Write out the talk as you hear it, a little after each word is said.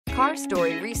Car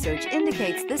Story research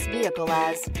indicates this vehicle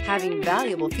as having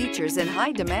valuable features in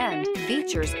high demand.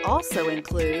 Features also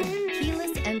include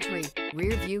keyless entry,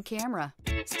 rear view camera,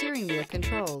 steering wheel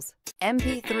controls,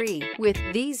 MP3. With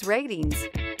these ratings,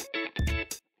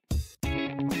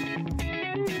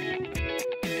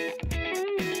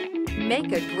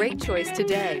 make a great choice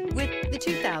today with the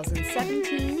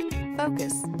 2017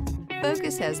 Focus.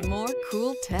 Focus has more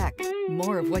cool tech,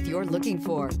 more of what you're looking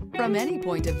for from any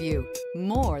point of view,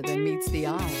 more than meets the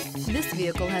eye. This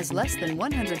vehicle has less than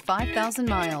 105,000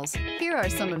 miles. Here are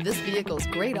some of this vehicle's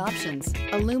great options: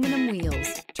 aluminum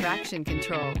wheels, traction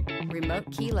control,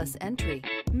 remote keyless entry,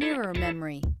 mirror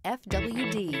memory,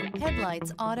 FWD,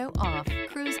 headlights auto off,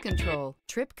 cruise control,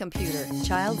 trip computer,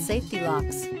 child safety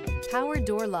locks, power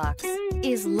door locks.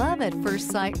 Is love at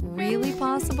first sight really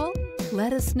possible?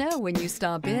 Let us know when you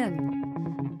stop in.